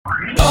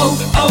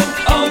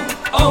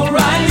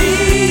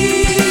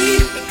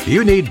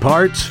You need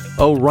parts?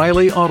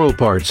 O'Reilly Auto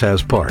Parts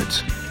has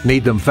parts.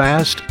 Need them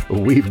fast?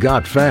 We've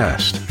got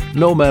fast.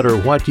 No matter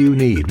what you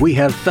need, we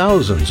have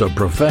thousands of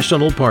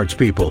professional parts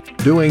people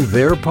doing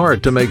their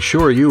part to make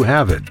sure you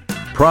have it.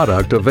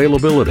 Product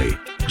availability.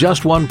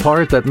 Just one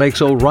part that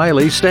makes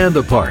O'Reilly stand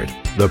apart.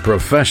 The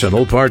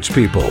professional parts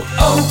people.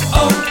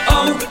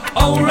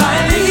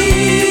 O'Reilly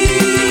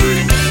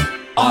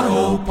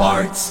Auto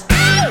Parts.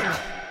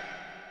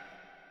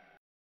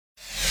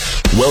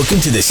 Welcome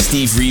to the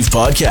Steve Reeve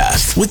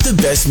Podcast with the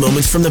best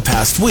moments from the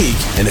past week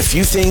and a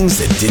few things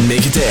that didn't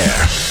make it to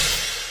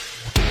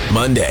air.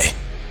 Monday.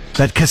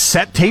 That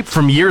cassette tape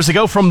from years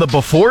ago, from the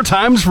before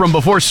times, from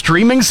before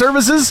streaming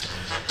services?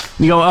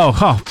 You go,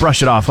 oh,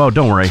 brush it off. Oh,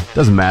 don't worry.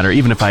 Doesn't matter.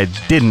 Even if I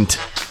didn't,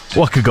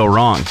 what could go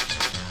wrong?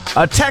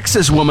 A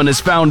Texas woman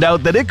has found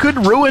out that it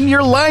could ruin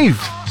your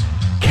life.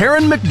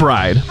 Karen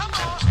McBride,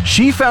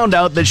 she found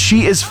out that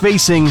she is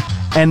facing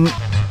an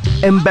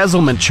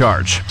embezzlement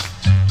charge.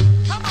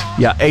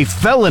 Yeah, a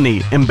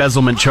felony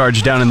embezzlement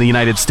charge down in the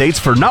United States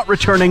for not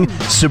returning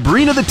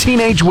Sabrina the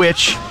Teenage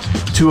Witch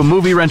to a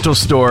movie rental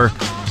store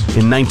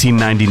in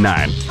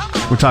 1999.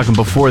 We're talking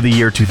before the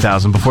year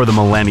 2000, before the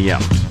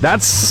millennium.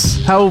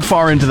 That's how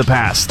far into the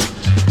past.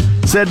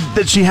 Said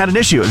that she had an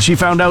issue. She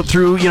found out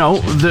through,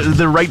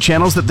 the right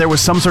channels that there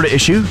was some sort of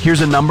issue.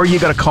 Here's a number. You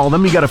got to call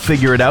them. You got to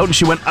figure it out. And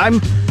she went, I'm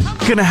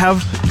going to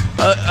have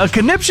a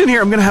conniption here.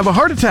 I'm going to have a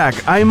heart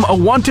attack. I'm a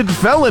wanted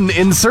felon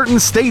in certain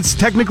states,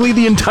 technically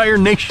the entire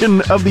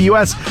nation of the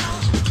U.S.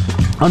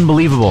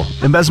 Unbelievable.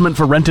 Embezzlement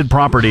for rented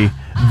property.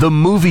 The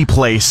Movie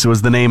Place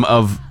was the name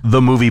of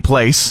The Movie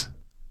Place.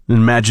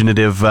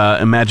 Imaginative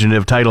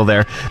title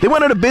there. They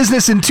went out of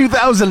business in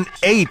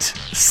 2008,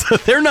 so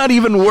they're not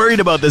even worried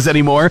about this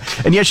anymore.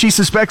 And yet she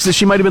suspects that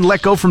she might have been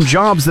let go from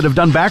jobs that have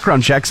done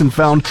background checks and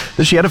found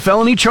that she had a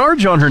felony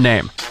charge on her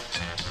name.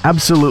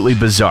 Absolutely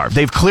bizarre.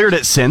 They've cleared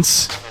it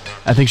since.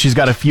 I think she's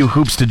got a few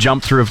hoops to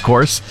jump through, of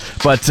course.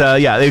 But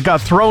they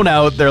got thrown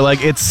out. They're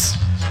like, it's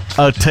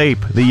a tape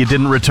that you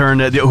didn't return.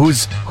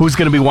 Who's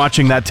going to be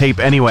watching that tape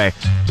anyway?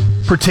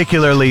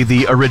 Particularly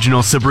the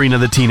original Sabrina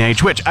the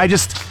Teenage Witch. I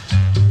just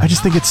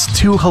think it's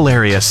too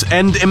hilarious.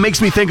 And it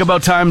makes me think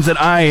about times that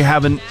I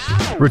haven't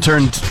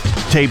returned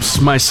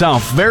tapes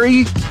myself.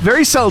 Very,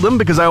 very seldom,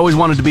 because I always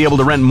wanted to be able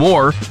to rent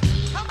more.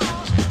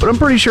 But I'm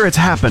pretty sure it's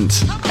happened.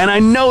 And I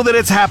know that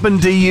it's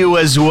happened to you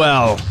as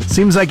well.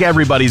 Seems like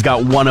everybody's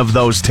got one of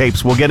those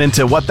tapes. We'll get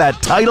into what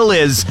that title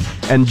is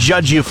and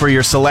judge you for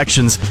your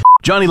selections.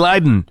 Johnny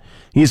Lydon.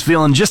 He's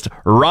feeling just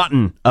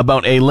rotten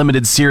about a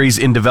limited series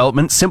in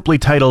development, simply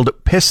titled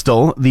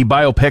Pistol. The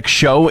biopic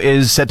show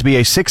is set to be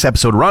a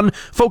 6-episode run,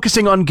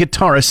 focusing on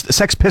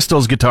Sex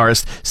Pistols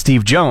guitarist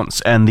Steve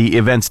Jones and the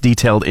events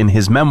detailed in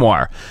his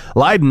memoir.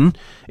 Lydon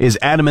is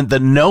adamant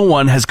that no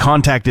one has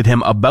contacted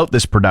him about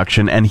this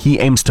production, and he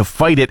aims to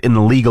fight it in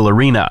the legal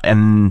arena.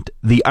 And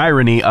the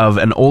irony of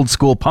an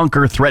old-school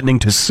punker threatening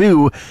to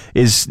sue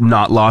is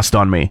not lost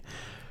on me.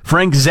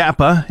 Frank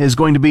Zappa is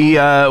going to be,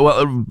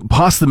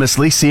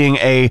 posthumously seeing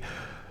a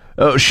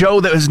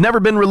show that has never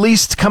been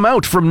released come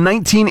out from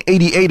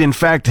 1988. In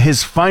fact,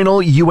 his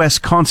final U.S.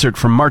 concert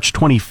from March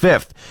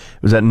 25th.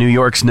 It was at New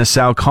York's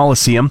Nassau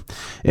Coliseum.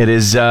 It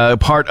is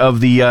part of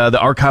the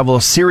archival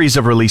series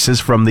of releases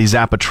from the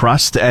Zappa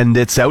Trust, and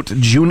it's out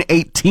June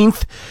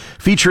 18th,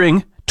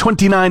 featuring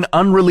 29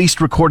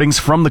 unreleased recordings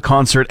from the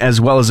concert,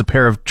 as well as a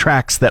pair of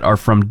tracks that are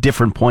from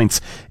different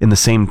points in the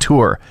same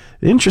tour.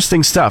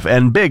 Interesting stuff,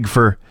 and big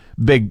for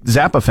big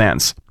Zappa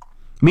fans.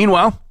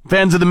 Meanwhile,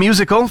 fans of the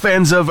musical,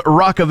 fans of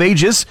Rock of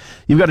Ages,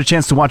 you've got a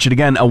chance to watch it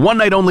again. A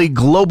one-night-only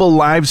global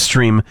live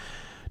stream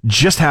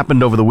just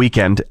happened over the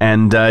weekend,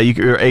 and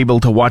you're able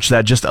to watch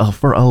that just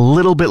for a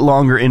little bit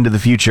longer into the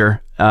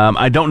future.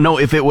 I don't know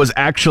if it was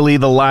actually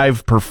the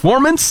live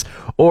performance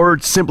or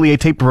simply a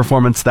taped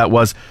performance that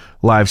was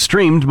live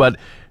streamed, but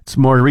it's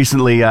more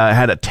recently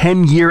had a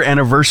 10-year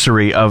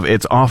anniversary of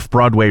its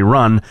off-Broadway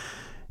run,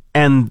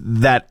 and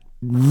that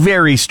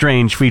very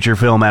strange feature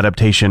film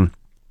adaptation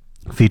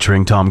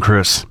featuring Tom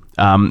Cruise.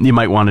 You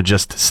might want to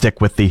just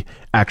stick with the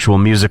actual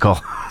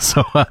musical.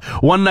 So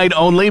one night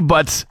only,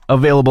 but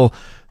available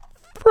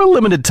for a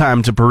limited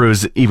time to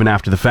peruse even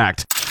after the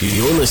fact.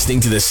 You're listening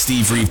to the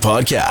Steve Reeve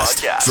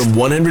Podcast from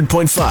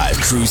 100.5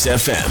 Cruise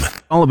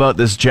FM. All about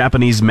this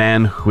Japanese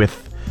man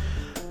with,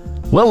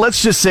 well,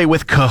 let's just say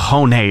with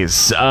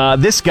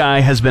cojones. This guy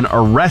has been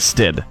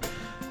arrested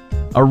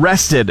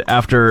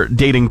after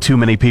dating too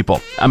many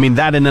people. I mean,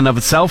 that in and of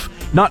itself,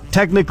 not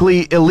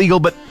technically illegal,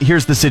 but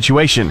here's the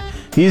situation.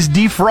 He's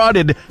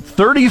defrauded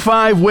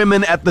 35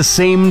 women at the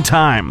same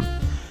time.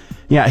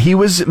 Yeah, he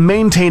was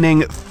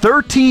maintaining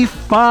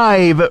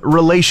 35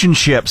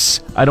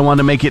 relationships. I don't want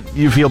to make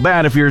you feel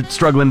bad if you're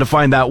struggling to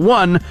find that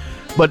one,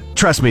 but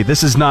trust me,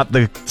 this is not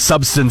the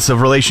substance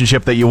of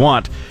relationship that you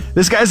want.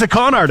 This guy's a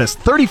con artist,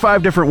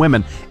 35 different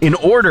women, in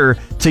order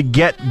to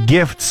get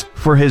gifts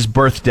for his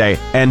birthday.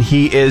 And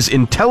he is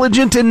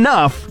intelligent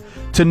enough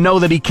to know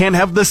that he can't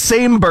have the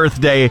same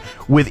birthday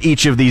with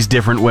each of these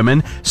different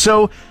women.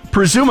 So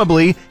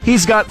presumably,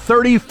 he's got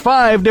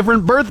 35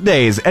 different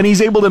birthdays, and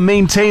he's able to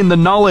maintain the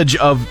knowledge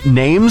of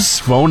names,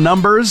 phone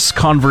numbers,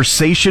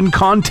 conversation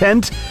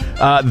content,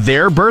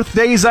 their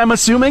birthdays, I'm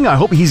assuming. I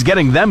hope he's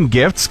getting them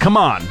gifts. Come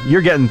on,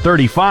 you're getting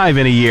 35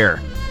 in a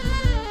year.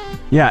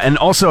 Yeah, and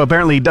also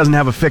apparently he doesn't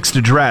have a fixed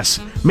address.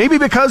 Maybe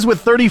because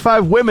with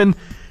 35 women,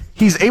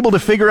 he's able to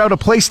figure out a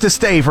place to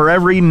stay for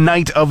every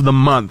night of the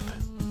month.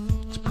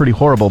 It's pretty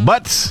horrible,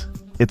 but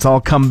it's all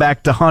come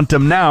back to haunt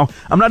him now.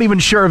 I'm not even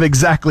sure of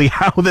exactly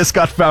how this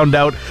got found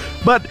out,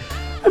 but,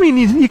 I mean,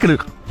 you can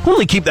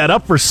only keep that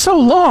up for so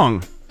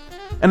long.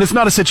 And it's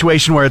not a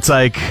situation where it's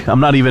like, I'm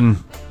not even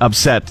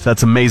upset.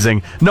 That's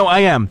amazing. No, I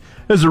am.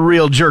 It's a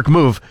real jerk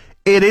move.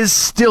 It is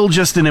still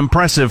just an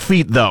impressive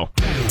feat, though.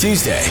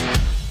 Tuesday.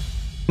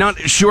 Not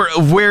sure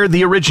of where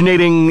the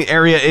originating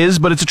area is,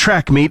 but it's a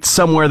track meet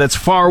somewhere that's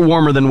far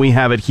warmer than we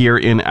have it here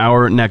in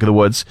our neck of the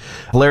woods.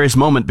 Hilarious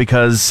moment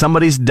because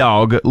somebody's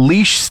dog,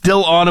 leash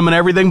still on him and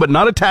everything, but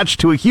not attached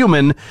to a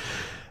human,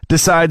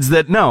 decides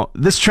that, no,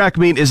 this track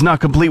meet is not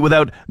complete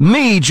without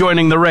me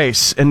joining the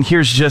race. And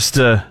here's just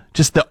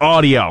the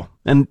audio.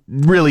 And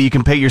really, you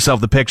can paint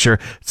yourself the picture.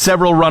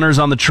 Several runners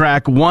on the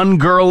track, one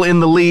girl in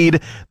the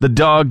lead. The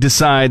dog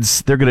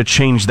decides they're going to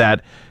change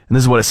that. And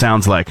this is what it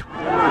sounds like.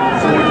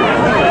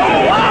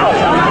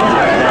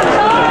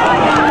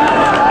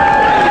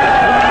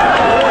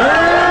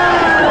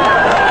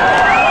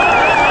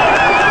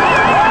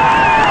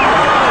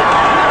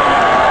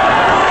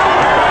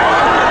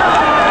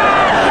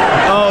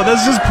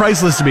 This is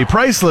priceless to me.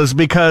 Priceless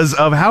because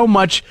of how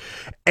much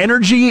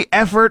energy,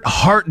 effort,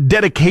 heart,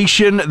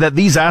 dedication that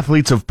these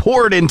athletes have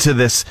poured into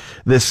this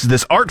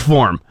art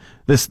form.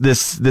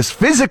 This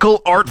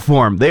physical art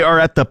form. They are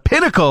at the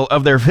pinnacle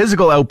of their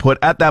physical output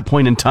at that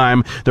point in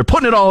time. They're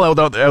putting it all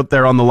out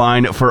there on the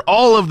line for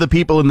all of the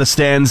people in the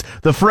stands,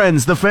 the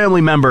friends, the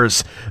family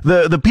members,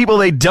 the people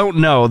they don't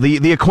know,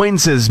 the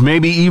acquaintances,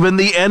 maybe even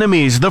the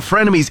enemies, the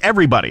frenemies,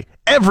 everybody.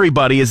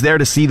 Everybody is there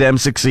to see them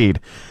succeed.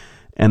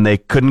 And they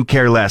couldn't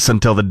care less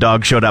until the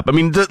dog showed up. I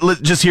mean, here's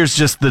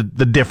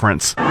the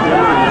difference.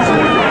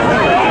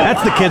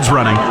 That's the kids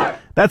running.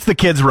 That's the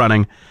kids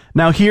running.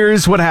 Now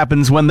here's what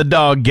happens when the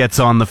dog gets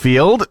on the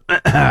field.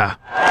 But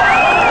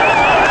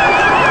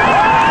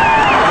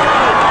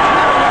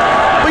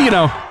you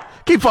know,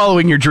 keep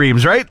following your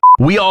dreams, right?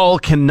 We all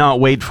cannot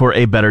wait for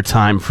a better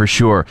time, for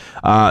sure.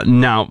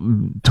 Now,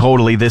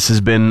 totally, this has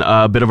been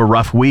a bit of a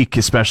rough week,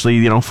 especially,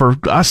 you know, for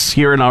us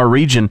here in our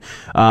region.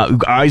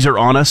 Eyes are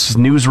on us.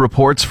 News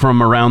reports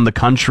from around the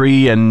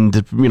country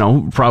and, you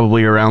know,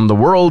 probably around the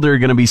world are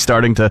going to be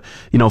starting to,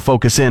 you know,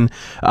 focus in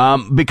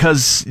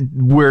because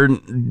we're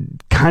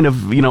kind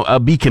of, you know, a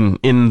beacon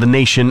in the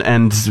nation,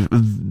 and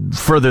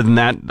further than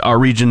that, our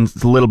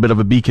region's a little bit of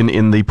a beacon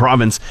in the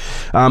province.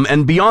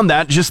 And beyond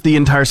that, just the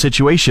entire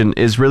situation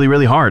is really,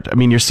 really hard. I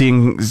mean, you're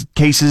seeing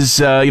cases,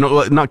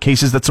 not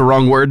cases, that's the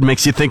wrong word,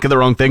 makes you think of the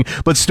wrong thing,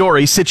 but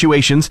stories,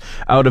 situations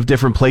out of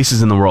different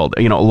places in the world.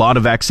 You know, a lot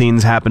of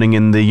vaccines happening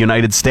in the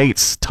United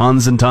States,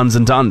 tons and tons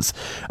and tons.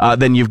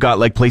 Then you've got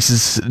like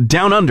places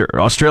down under,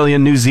 Australia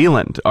and New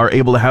Zealand are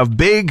able to have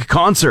big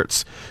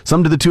concerts,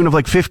 some to the tune of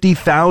like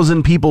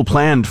 50,000 people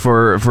planned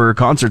for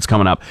concerts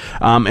coming up.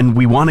 And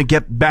we want to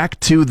get back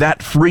to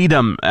that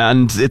freedom,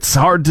 and it's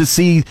hard to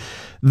see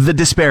the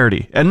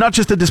disparity, and not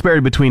just the disparity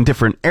between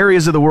different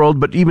areas of the world,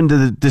 but even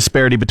the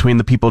disparity between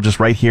the people just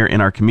right here in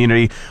our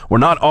community. We're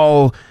not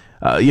all,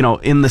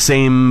 in the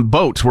same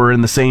boat. We're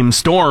in the same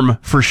storm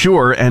for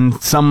sure, and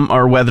some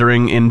are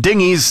weathering in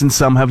dinghies and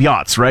some have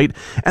yachts, right?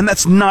 And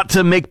that's not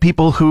to make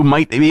people who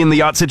might be in the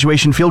yacht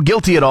situation feel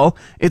guilty at all.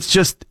 It's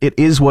just, it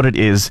is what it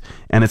is,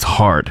 and it's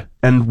hard.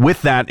 And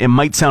with that, it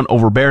might sound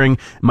overbearing, it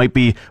might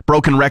be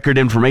broken record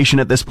information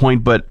at this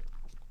point, but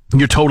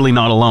you're totally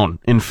not alone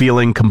in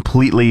feeling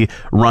completely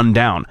run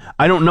down.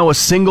 I don't know a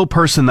single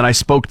person that I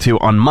spoke to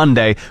on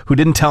Monday who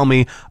didn't tell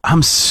me,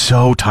 I'm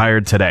so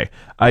tired today.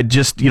 I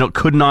just,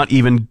 could not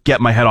even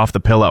get my head off the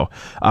pillow.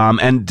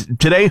 And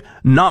today,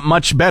 not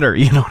much better.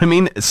 You know what I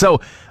mean?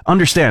 So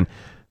understand,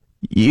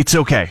 it's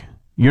okay.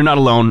 You're not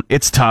alone.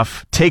 It's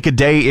tough. Take a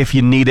day if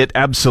you need it.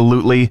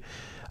 Absolutely.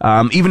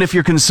 Even if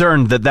you're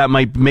concerned that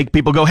might make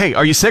people go, hey,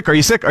 are you sick? Are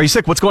you sick? Are you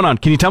sick? What's going on?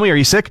 Can you tell me? Are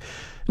you sick?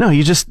 No,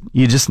 you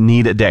just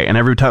need a day. And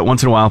every time,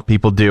 once in a while,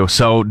 people do.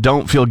 So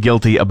don't feel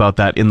guilty about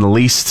that in the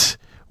least.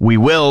 We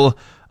will,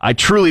 I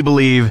truly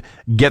believe,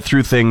 get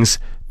through things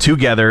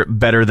together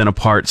better than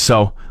apart.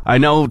 So I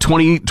know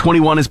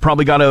 2021 has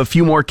probably got a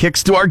few more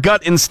kicks to our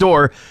gut in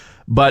store,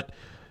 but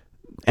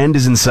end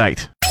is in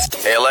sight.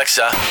 Hey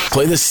Alexa,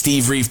 play the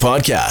Steve Reeve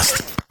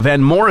podcast.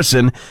 Van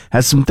Morrison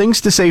has some things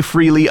to say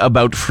freely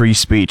about free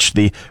speech.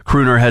 The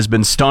crooner has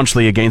been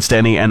staunchly against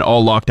any and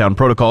all lockdown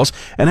protocols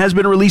and has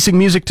been releasing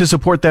music to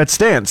support that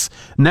stance.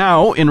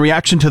 Now, in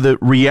reaction to the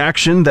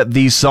reaction that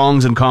these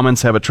songs and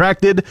comments have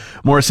attracted,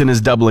 Morrison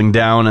is doubling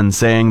down and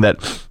saying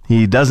that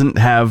he doesn't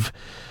have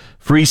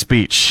free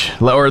speech,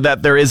 or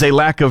that there is a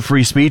lack of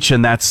free speech,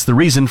 and that's the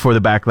reason for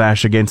the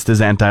backlash against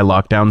his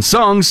anti-lockdown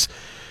songs.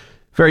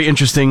 Very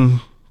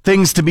interesting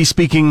things to be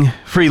speaking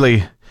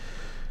freely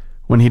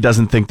when he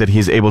doesn't think that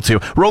he's able to.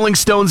 Rolling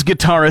Stones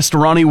guitarist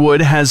Ronnie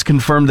Wood has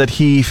confirmed that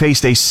he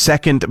faced a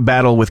second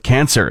battle with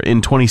cancer.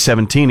 In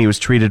 2017, he was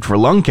treated for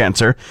lung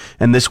cancer,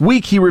 and this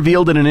week he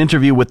revealed in an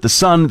interview with The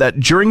Sun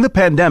that during the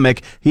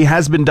pandemic, he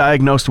has been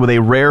diagnosed with a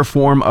rare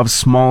form of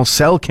small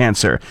cell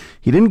cancer.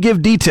 He didn't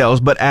give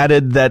details, but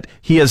added that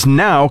he has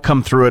now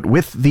come through it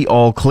with the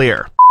all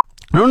clear.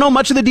 I don't know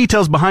much of the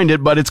details behind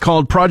it, but it's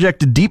called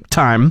Project Deep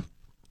Time.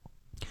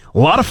 A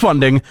lot of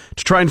funding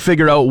to try and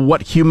figure out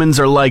what humans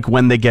are like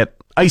when they get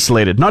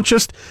isolated, not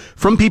just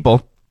from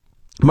people,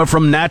 but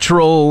from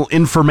natural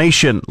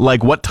information,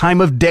 like what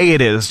time of day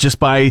it is, just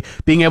by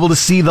being able to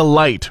see the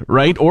light,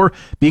 right? Or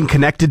being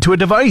connected to a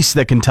device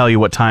that can tell you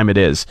what time it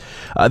is.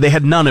 They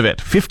had none of it.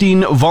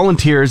 15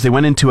 volunteers, they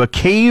went into a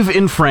cave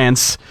in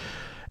France,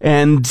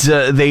 and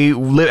they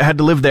had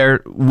to live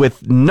there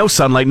with no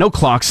sunlight, no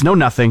clocks, no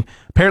nothing.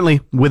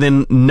 Apparently,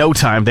 within no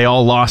time, they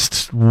all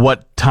lost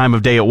what time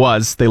of day it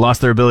was. They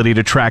lost their ability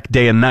to track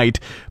day and night.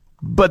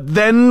 But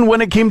then, when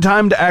it came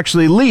time to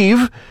actually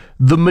leave,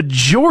 the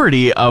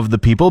majority of the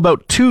people,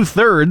 about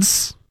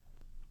 2/3,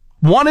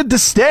 wanted to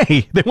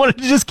stay. They wanted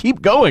to just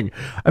keep going.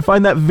 I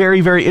find that very,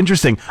 very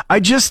interesting.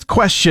 I just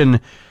question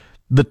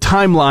the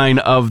timeline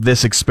of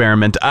this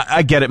experiment.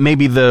 I get it.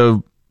 Maybe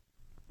the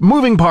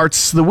moving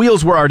parts, the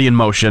wheels were already in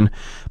motion,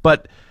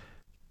 but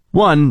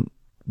one,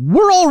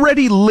 we're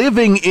already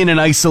living in an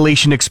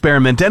isolation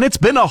experiment, and it's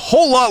been a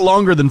whole lot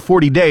longer than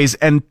 40 days,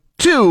 and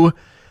two,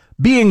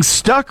 being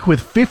stuck with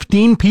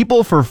 15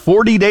 people for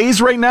 40 days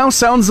right now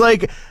sounds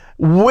like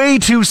way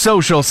too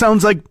social,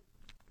 sounds like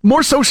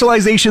more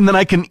socialization than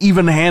I can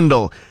even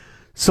handle.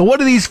 So what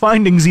do these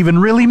findings even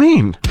really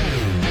mean?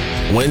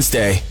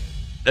 Wednesday.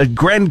 A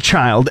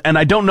grandchild, and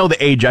I don't know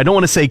the age. I don't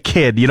want to say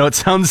kid. You know, it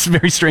sounds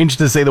very strange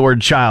to say the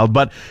word child,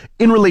 but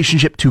in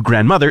relationship to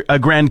grandmother, a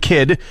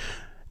grandkid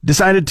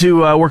decided to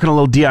work on a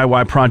little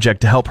DIY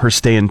project to help her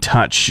stay in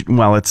touch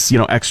while it's,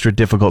 extra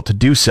difficult to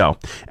do so.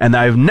 And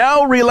I've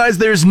now realized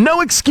there's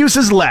no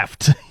excuses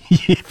left.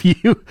 If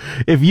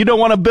you don't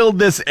want to build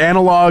this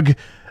analog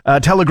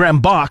telegram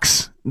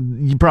box,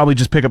 you probably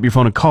just pick up your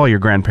phone and call your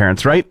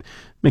grandparents, right?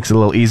 Makes it a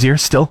little easier.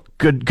 Still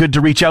good to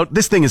reach out.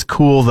 This thing is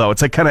cool, though.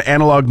 It's like kind of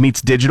analog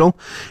meets digital.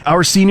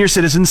 Our senior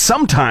citizens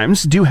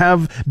sometimes do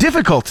have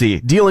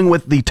difficulty dealing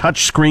with the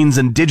touch screens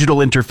and digital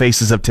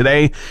interfaces of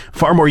today.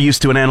 Far more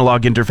used to an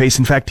analog interface.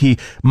 In fact, he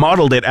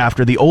modeled it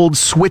after the old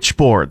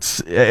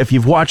switchboards. If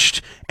you've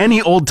watched any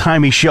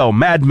old-timey show,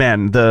 Mad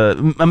Men,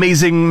 The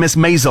Amazing Miss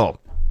Maisel,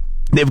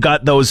 they've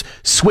got those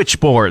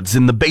switchboards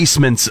in the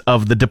basements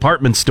of the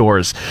department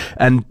stores.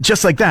 And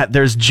just like that,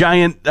 there's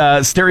giant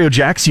stereo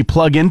jacks you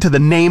plug into the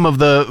name of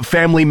the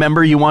family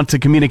member you want to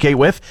communicate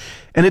with.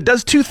 And it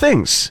does two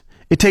things.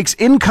 It takes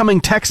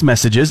incoming text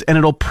messages and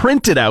it'll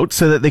print it out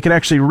so that they can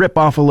actually rip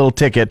off a little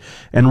ticket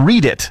and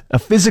read it, a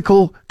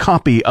physical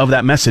copy of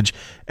that message.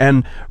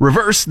 And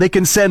reverse, they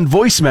can send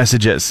voice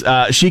messages.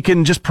 She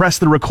can just press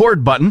the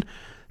record button,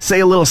 say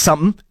a little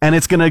something, and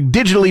it's going to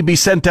digitally be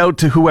sent out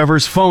to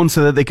whoever's phone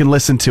so that they can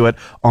listen to it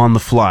on the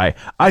fly.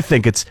 I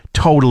think it's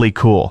totally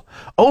cool.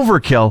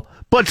 Overkill,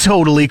 but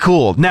totally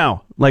cool.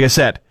 Now, like I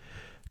said,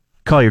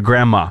 call your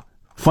grandma.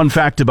 Fun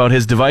fact about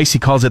his device, he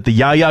calls it the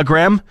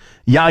Yaya-gram.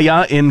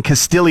 Yaya in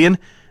Castilian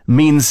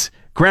means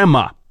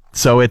grandma.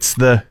 So it's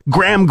the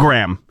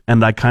gram,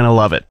 and I kind of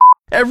love it.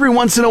 Every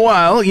once in a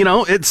while,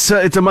 it's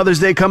a Mother's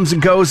Day comes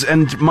and goes,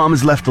 and mom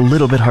is left a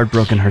little bit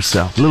heartbroken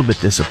herself, a little bit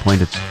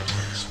disappointed.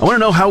 I want to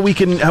know how we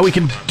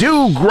can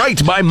do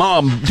right by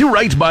mom, do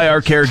right by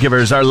our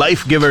caregivers, our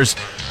life givers.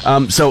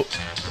 So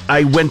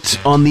I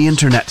went on the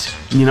internet,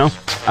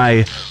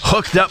 I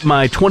hooked up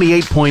my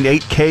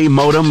 28.8K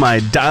modem. I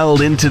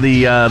dialed into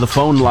the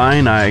phone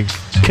line. I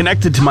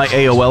connected to my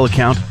AOL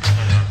account,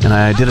 and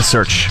I did a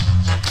search.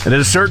 I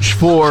did a search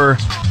for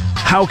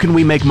how can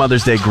we make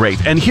Mother's Day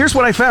great. And here's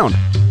what I found.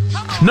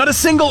 Not a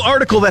single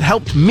article that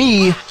helped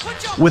me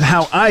with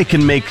how I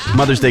can make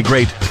Mother's Day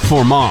great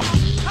for mom.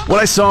 What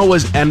I saw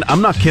was, and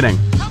I'm not kidding,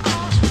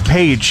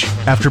 page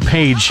after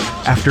page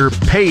after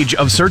page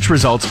of search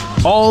results,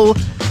 all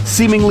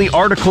seemingly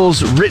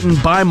articles written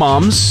by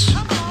moms,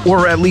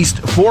 or at least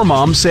for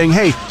moms, saying,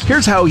 hey,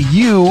 here's how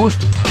you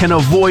can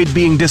avoid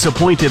being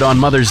disappointed on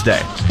Mother's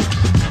Day.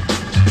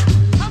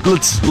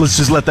 Let's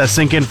just let that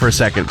sink in for a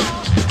second.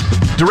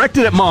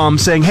 Directed at mom,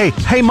 saying,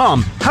 hey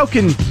mom, how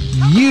can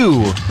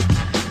you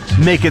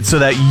make it so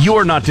that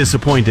you're not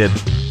disappointed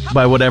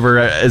by whatever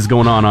is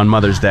going on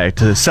Mother's Day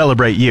to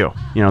celebrate you?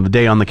 The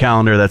day on the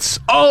calendar that's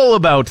all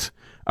about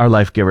our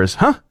life givers.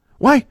 Huh?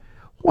 Why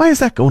is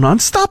that going on?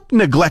 Stop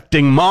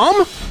neglecting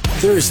mom.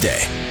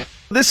 Thursday.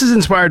 This is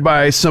inspired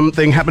by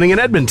something happening in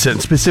Edmonton,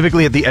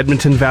 specifically at the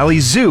Edmonton Valley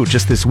Zoo.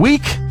 Just this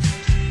week,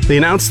 they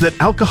announced that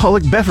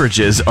alcoholic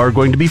beverages are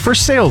going to be for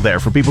sale there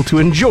for people to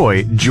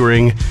enjoy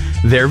during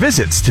their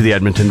visits to the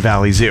Edmonton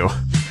Valley Zoo.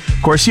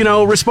 Of course,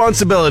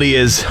 responsibility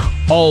is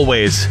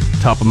always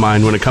top of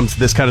mind when it comes to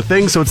this kind of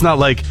thing, so it's not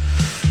like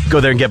go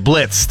there and get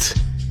blitzed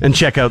and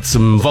check out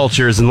some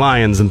vultures and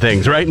lions and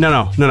things, right?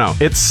 No.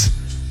 It's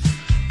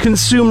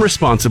consume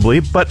responsibly,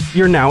 but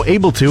you're now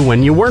able to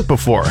when you weren't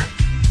before.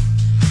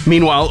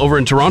 Meanwhile, over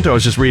in Toronto, I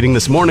was just reading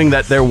this morning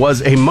that there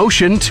was a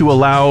motion to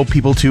allow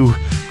people to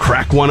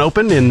crack one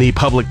open in the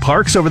public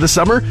parks over the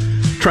summer,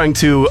 trying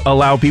to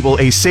allow people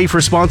a safe,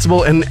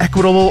 responsible, and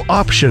equitable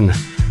option.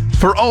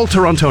 For all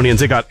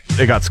Torontonians, it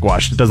got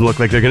squashed. It doesn't look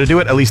like they're going to do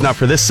it, at least not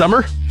for this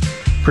summer.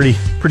 Pretty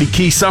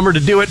key summer to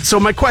do it. So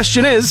my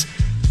question is,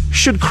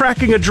 should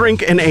cracking a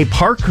drink in a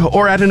park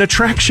or at an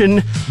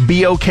attraction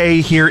be okay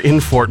here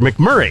in Fort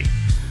McMurray?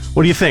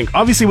 What do you think?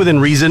 Obviously within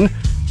reason.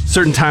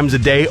 Certain times a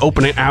day,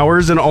 opening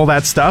hours and all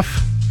that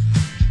stuff.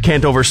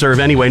 Can't overserve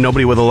anyway.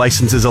 Nobody with a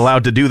license is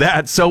allowed to do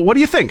that. So what do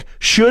you think?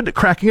 Should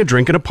cracking a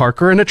drink at a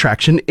park or an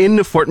attraction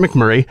in Fort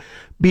McMurray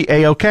be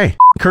A-okay?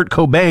 Kurt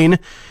Cobain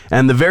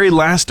and the very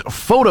last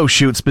photo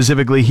shoot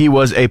specifically he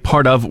was a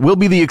part of will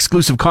be the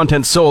exclusive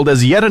content sold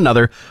as yet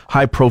another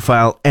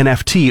high-profile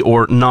NFT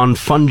or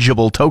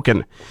non-fungible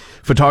token.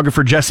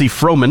 Photographer Jesse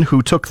Froman,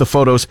 who took the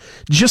photos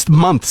just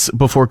months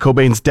before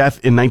Cobain's death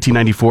in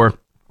 1994,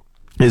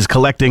 is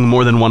collecting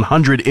more than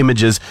 100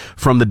 images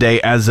from the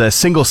day as a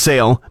single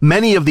sale.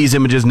 Many of these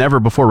images never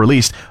before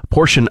released. A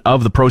portion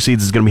of the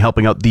proceeds is going to be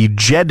helping out the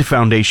JED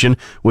Foundation,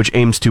 which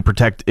aims to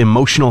protect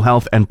emotional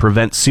health and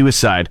prevent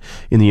suicide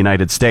in the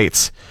United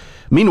States.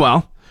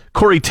 Meanwhile,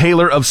 Corey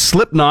Taylor of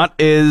Slipknot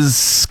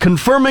is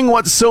confirming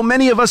what so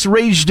many of us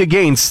raged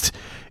against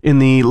in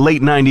the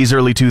late 90s,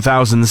 early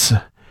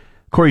 2000s.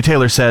 Corey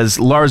Taylor says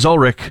Lars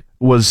Ulrich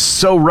was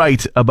so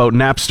right about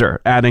Napster,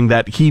 adding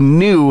that he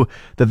knew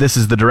that this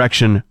is the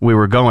direction we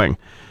were going.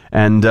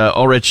 And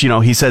Ulrich,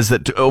 he says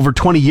that over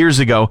 20 years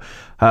ago,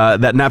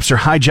 that Napster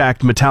hijacked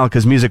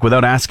Metallica's music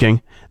without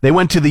asking. They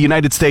went to the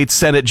United States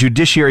Senate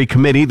Judiciary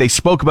Committee. They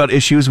spoke about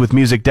issues with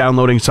music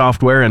downloading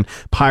software and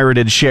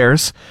pirated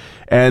shares.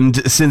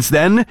 And since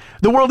then,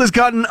 the world has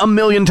gotten a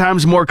million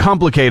times more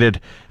complicated.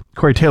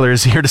 Corey Taylor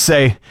is here to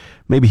say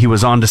maybe he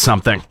was onto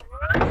something.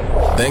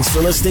 Thanks for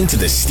listening to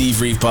the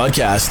Steve Reeve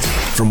Podcast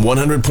from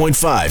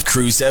 100.5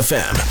 Cruise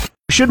FM.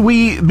 Should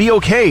we be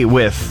okay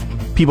with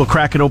people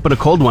cracking open a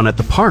cold one at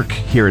the park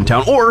here in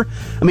town? Or,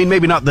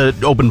 maybe not the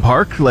open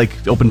park,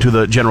 like open to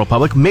the general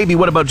public. Maybe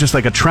what about just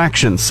like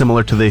attractions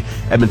similar to the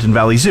Edmonton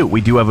Valley Zoo?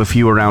 We do have a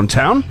few around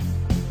town.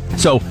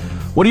 So,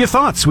 what are your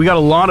thoughts? We got a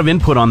lot of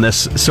input on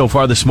this so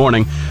far this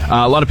morning.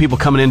 A lot of people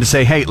coming in to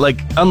say, hey,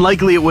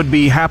 unlikely it would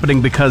be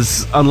happening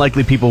because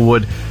unlikely people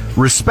would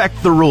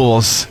respect the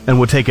rules and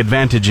would take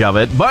advantage of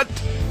it. But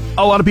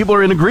a lot of people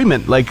are in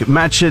agreement. Like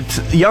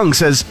Matchett Young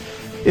says,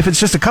 if it's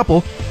just a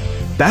couple,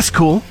 that's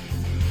cool.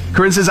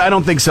 Corinne says, I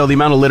don't think so. The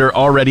amount of litter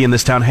already in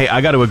this town. Hey, I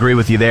got to agree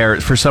with you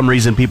there. For some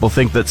reason, people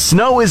think that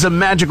snow is a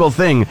magical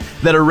thing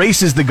that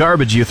erases the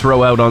garbage you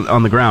throw out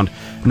on the ground.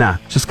 Nah,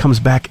 it just comes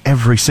back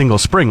every single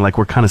spring like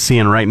we're kind of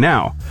seeing right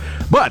now.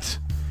 But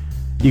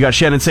you got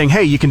Shannon saying,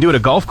 hey, you can do it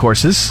at golf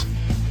courses.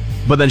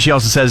 But then she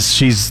also says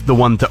she's the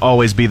one to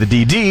always be the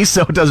DD,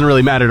 so it doesn't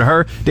really matter to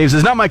her. Dave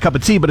says, not my cup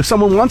of tea, but if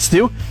someone wants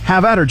to,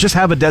 have at her. Just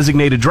have a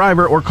designated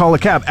driver or call a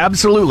cab.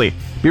 Absolutely.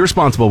 Be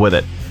responsible with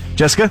it.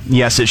 Jessica,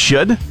 yes, it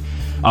should.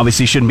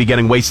 Obviously, shouldn't be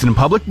getting wasted in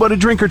public, but a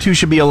drink or two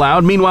should be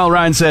allowed. Meanwhile,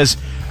 Ryan says,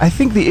 I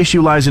think the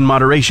issue lies in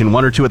moderation.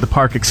 1 or 2 at the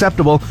park,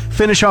 acceptable.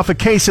 Finish off a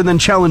case and then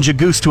challenge a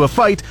goose to a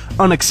fight,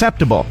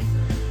 unacceptable.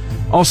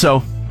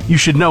 Also, you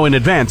should know in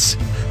advance,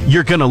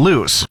 you're gonna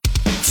lose.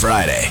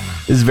 Friday.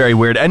 This is very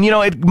weird. And,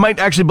 it might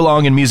actually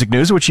belong in music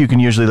news, which you can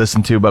usually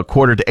listen to about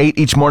 7:45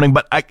 each morning,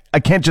 but I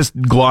can't just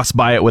gloss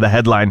by it with a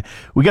headline.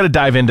 We got to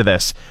dive into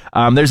this.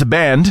 There's a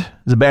band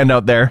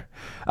out there.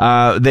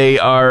 They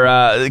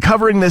are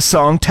covering this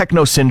song,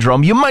 Techno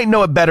Syndrome. You might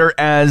know it better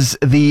as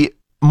the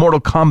Mortal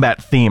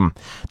Kombat theme.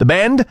 The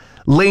band,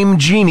 Lame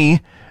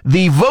Genie,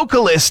 the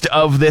vocalist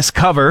of this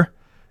cover,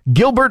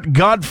 Gilbert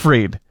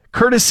Gottfried,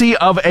 courtesy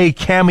of a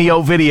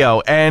cameo video,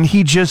 and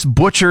he just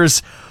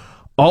butchers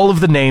all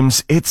of the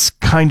names. It's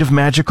kind of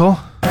magical.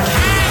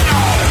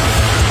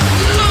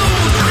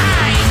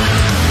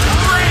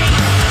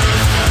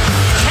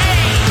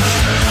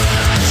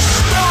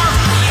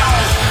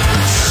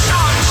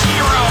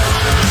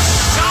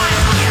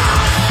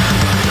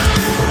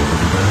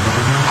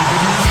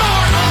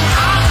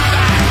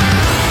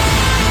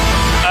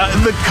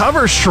 The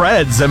cover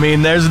shreds.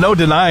 There's no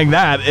denying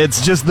that.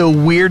 It's just the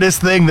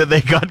weirdest thing that they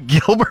got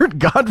Gilbert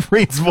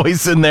Gottfried's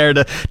voice in there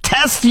to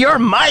test your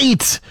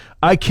might.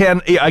 I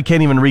can't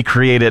even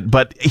recreate it,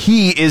 but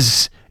he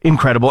is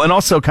incredible and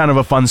also kind of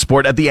a fun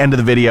sport. At the end of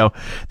the video,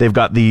 they've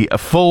got the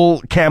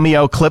full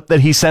cameo clip that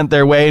he sent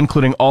their way,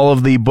 including all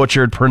of the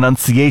butchered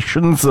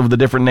pronunciations of the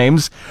different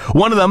names.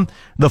 One of them,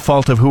 the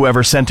fault of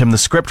whoever sent him the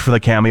script for the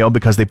cameo,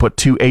 because they put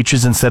 2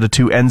 H's instead of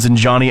 2 N's in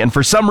Johnny, and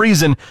for some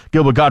reason,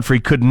 Gilbert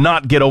Gottfried could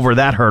not get over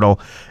that hurdle.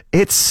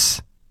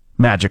 It's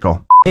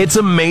magical. It's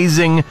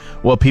amazing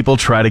what people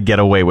try to get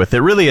away with.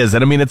 It really is.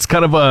 And it's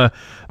kind of a,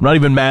 I'm not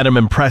even mad, I'm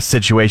impressed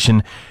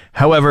situation.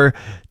 However,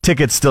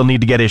 tickets still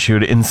need to get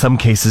issued in some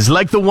cases,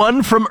 like the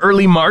one from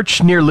early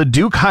March near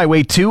Leduc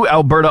Highway 2,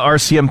 Alberta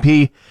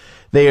RCMP.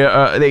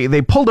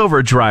 They pulled over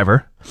a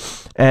driver,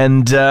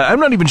 and I'm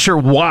not even sure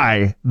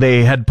why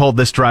they had pulled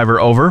this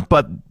driver over,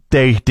 but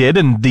they did,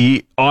 and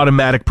the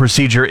automatic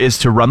procedure is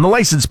to run the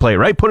license plate,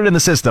 right? Put it in the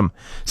system.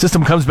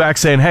 System comes back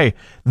saying, hey,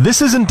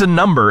 this isn't a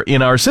number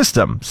in our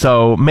system,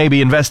 so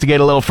maybe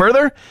investigate a little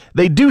further.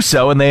 They do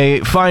so, and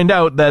they find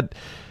out that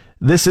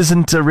this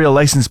isn't a real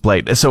license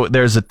plate. So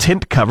there's a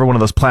tint cover, one of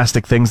those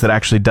plastic things that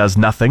actually does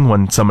nothing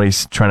when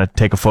somebody's trying to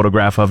take a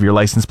photograph of your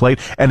license plate.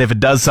 And if it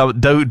does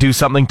do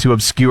something to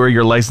obscure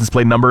your license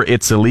plate number,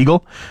 it's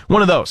illegal.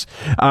 One of those.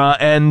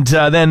 And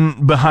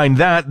then behind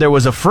that, there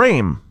was a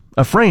frame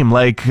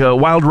like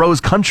Wild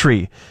Rose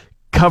Country,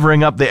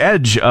 covering up the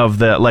edge of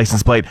the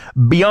license plate.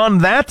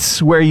 Beyond that,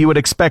 where you would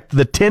expect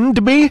the tin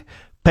to be,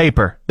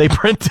 paper. They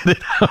printed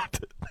it out.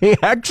 They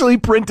actually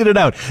printed it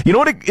out. You know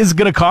what it is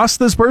going to cost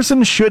this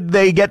person should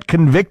they get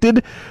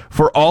convicted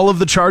for all of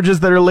the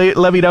charges that are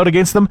levied out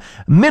against them?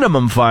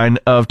 Minimum fine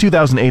of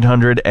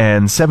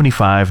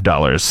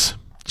 $2,875.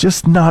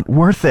 Just not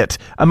worth it.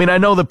 I mean, I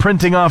know the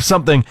printing off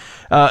something,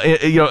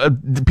 a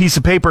piece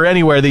of paper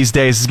anywhere these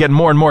days is getting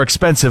more and more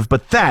expensive,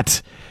 but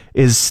that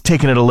is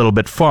taking it a little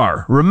bit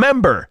far.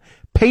 Remember,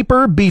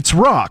 paper beats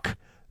rock,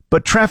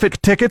 but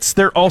traffic tickets,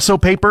 they're also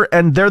paper,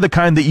 and they're the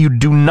kind that you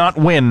do not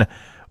win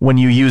when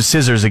you use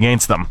scissors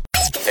against them.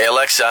 Hey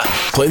Alexa,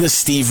 play the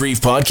Steve Reeve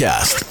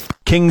podcast.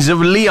 Kings of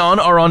Leon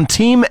are on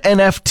Team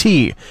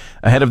NFT.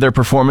 Ahead of their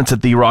performance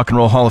at the Rock and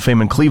Roll Hall of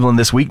Fame in Cleveland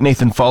this week,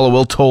 Nathan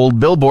Followell told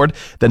Billboard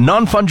that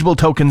non-fungible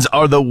tokens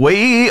are the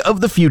way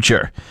of the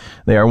future.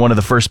 They are one of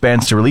the first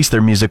bands to release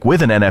their music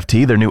with an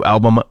NFT. Their new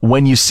album,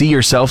 When You See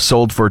Yourself,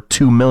 sold for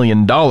 $2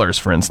 million,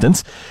 for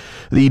instance.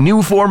 The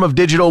new form of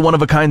digital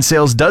one-of-a-kind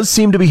sales does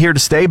seem to be here to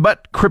stay,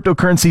 but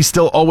cryptocurrency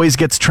still always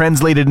gets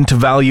translated into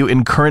value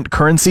in current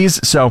currencies,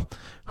 so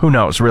who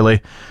knows, really?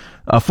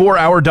 A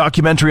 4-hour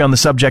documentary on the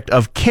subject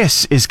of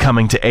Kiss is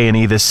coming to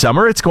A&E this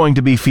summer. It's going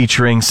to be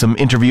featuring some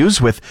interviews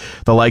with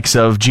the likes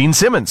of Gene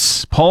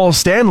Simmons, Paul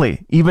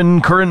Stanley, even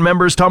current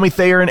members Tommy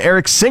Thayer and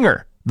Eric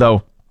Singer,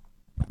 though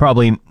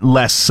probably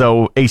less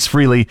so Ace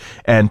Frehley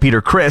and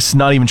Peter Criss.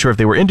 Not even sure if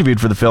they were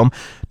interviewed for the film.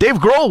 Dave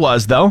Grohl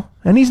was, though,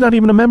 and he's not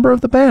even a member of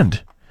the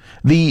band.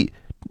 The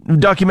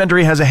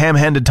documentary has a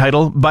ham-handed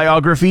title,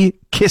 Biography,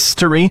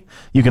 Kisstory.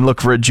 You can look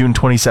for it June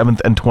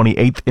 27th and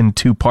 28th in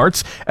 2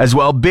 parts. As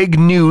well, big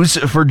news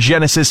for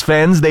Genesis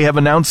fans. They have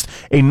announced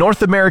a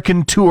North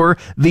American tour,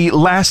 the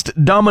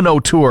Last Domino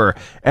Tour.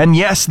 And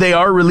yes, they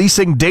are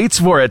releasing dates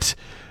for it.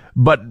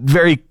 But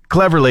very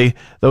cleverly,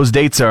 those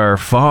dates are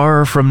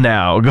far from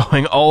now,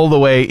 going all the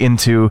way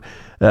into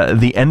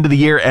the end of the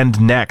year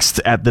and next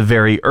at the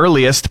very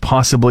earliest,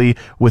 possibly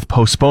with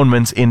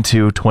postponements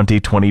into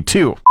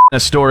 2022. A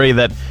story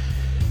that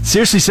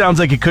seriously sounds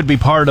like it could be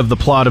part of the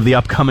plot of the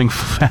upcoming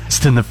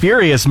Fast and the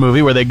Furious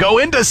movie where they go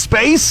into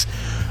space.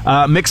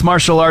 Mixed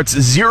martial arts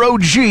Zero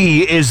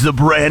G is the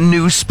brand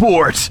new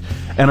sport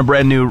and a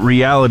brand new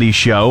reality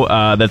show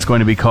that's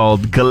going to be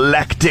called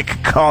Galactic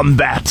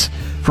Kombat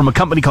from a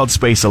company called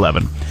Space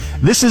 11.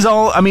 This is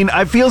all, I mean,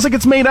 it feels like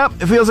it's made up.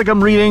 It feels like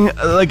I'm reading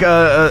like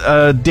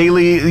a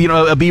daily,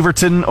 a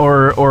Beaverton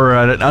or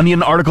an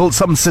Onion article,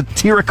 something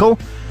satirical.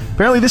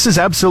 Apparently this is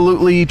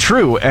absolutely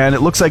true, and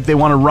it looks like they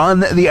want to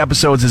run the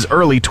episodes as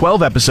early,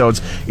 12 episodes,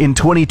 in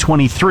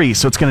 2023.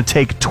 So it's going to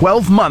take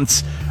 12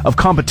 months of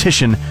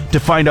competition to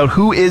find out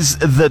who is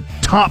the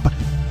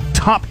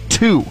top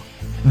 2.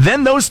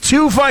 Then those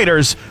 2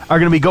 fighters are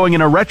going to be going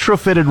in a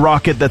retrofitted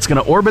rocket that's going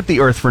to orbit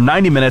the Earth for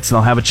 90 minutes, and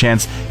they'll have a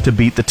chance to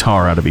beat the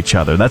tar out of each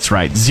other. That's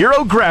right.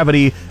 Zero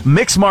gravity,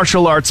 mixed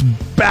martial arts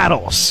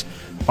battles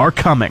are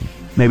coming.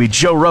 Maybe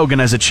Joe Rogan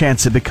has a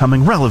chance at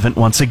becoming relevant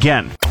once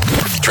again.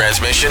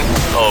 Transmission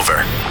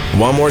over.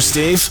 Want more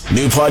Steve?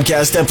 New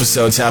podcast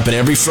episodes happen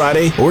every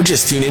Friday, or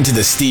just tune into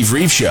the Steve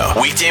Reeve Show.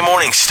 Weekday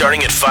mornings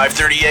starting at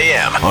 5:30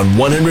 a.m. on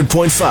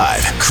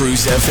 100.5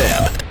 Cruise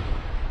FM.